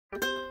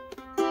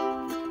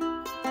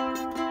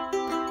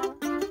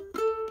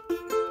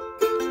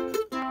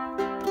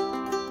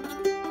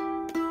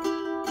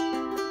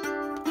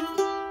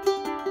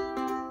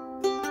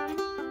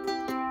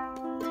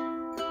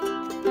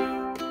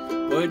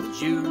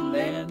Would you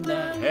lend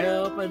a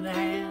helping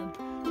hand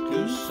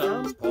to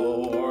some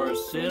poor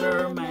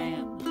sinner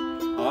man?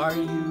 Are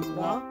you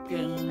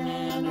walking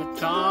and a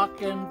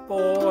talking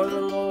for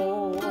the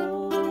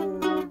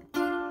Lord?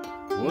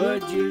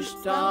 Would you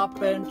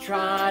stop and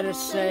try to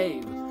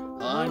save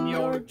on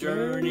your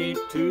journey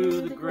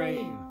to the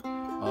grave?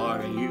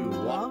 Are you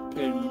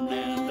walking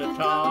and a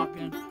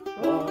talking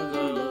for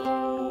the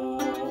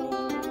Lord?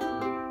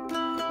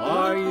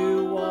 Are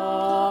you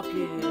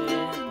walking?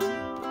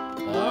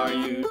 Are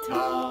you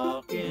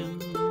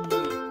talking?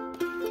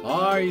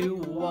 Are you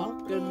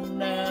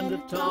walking and a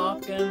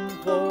talking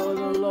for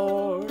the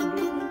Lord?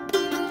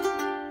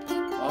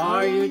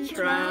 Are you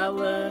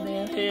traveling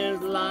in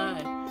His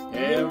light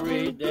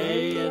every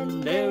day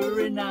and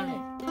every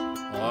night?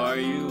 Are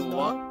you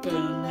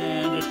walking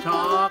and a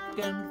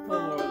talking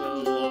for the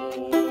Lord?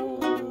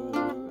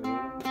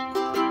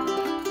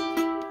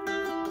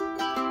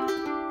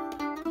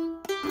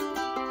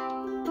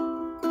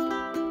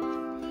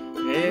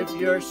 If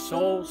your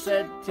soul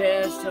said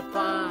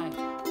testify,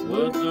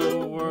 would the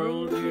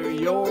world hear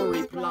your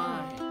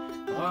reply?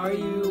 Are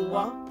you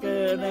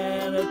walking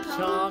and a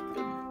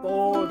talking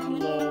for the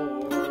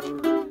Lord?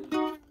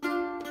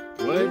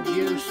 Would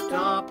you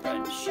stop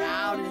and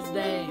shout His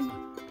name,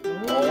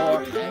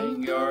 or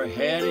hang your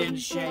head in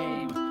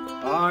shame?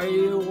 Are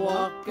you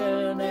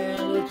walking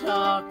and a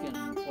talking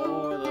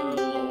for the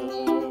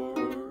Lord?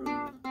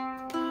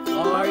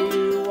 Are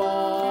you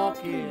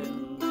walking?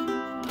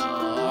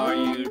 Are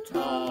you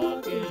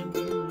talking?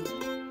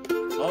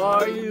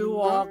 Are you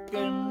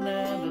walking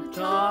and a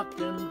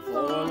talking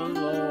for the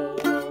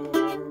Lord?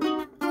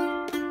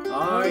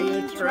 Are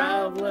you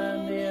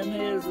traveling in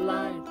His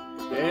light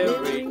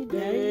every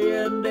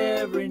day and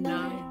every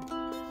night?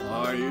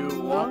 Are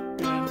you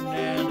walking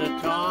and a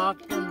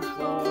talking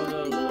for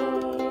the Lord?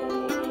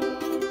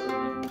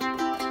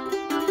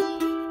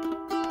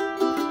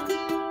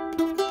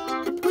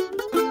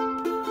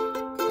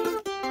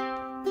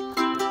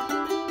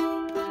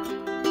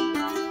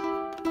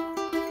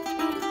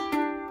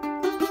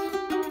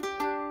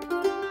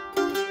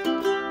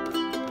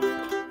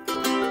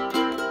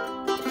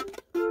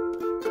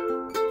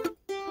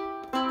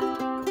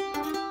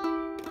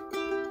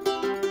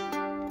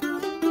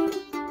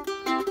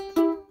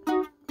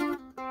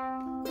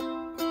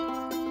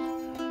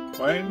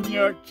 When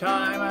your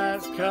time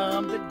has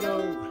come to go,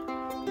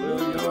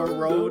 will your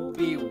road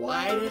be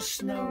white as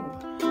snow?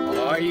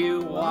 Are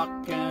you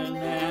walking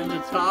and a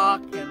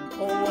talking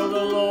for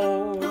the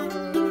Lord?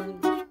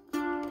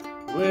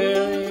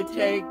 Will He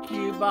take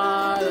you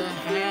by the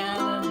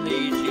hand and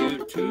lead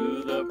you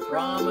to the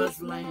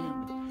promised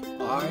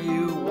land? Are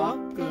you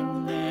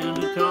walking and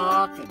a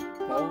talking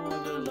for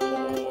the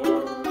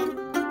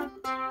Lord?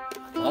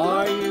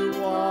 Are you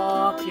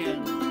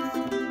walking?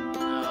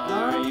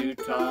 Are you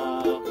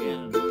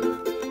talking?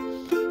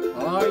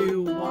 Are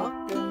you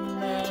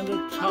walking and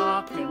a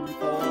talking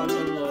for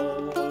the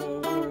Lord?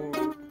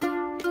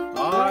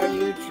 Are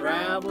you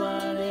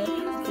traveling in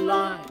His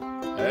light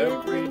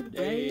every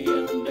day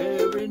and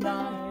every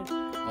night?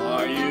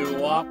 Are you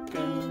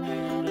walking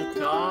and a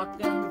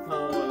talking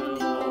for the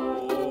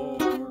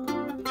Lord?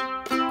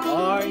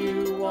 Are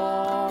you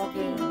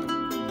walking?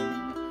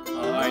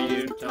 Are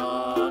you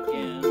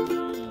talking?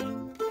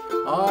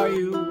 Are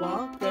you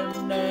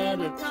walking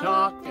and a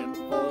talking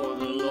for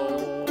the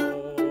Lord?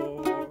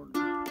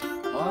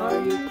 Are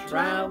you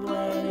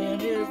traveling in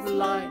His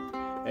light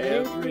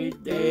every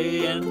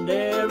day and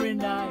every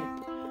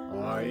night?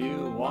 Are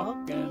you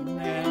walking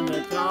and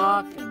a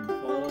talking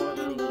for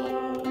the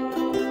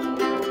Lord?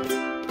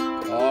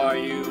 Are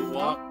you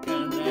walking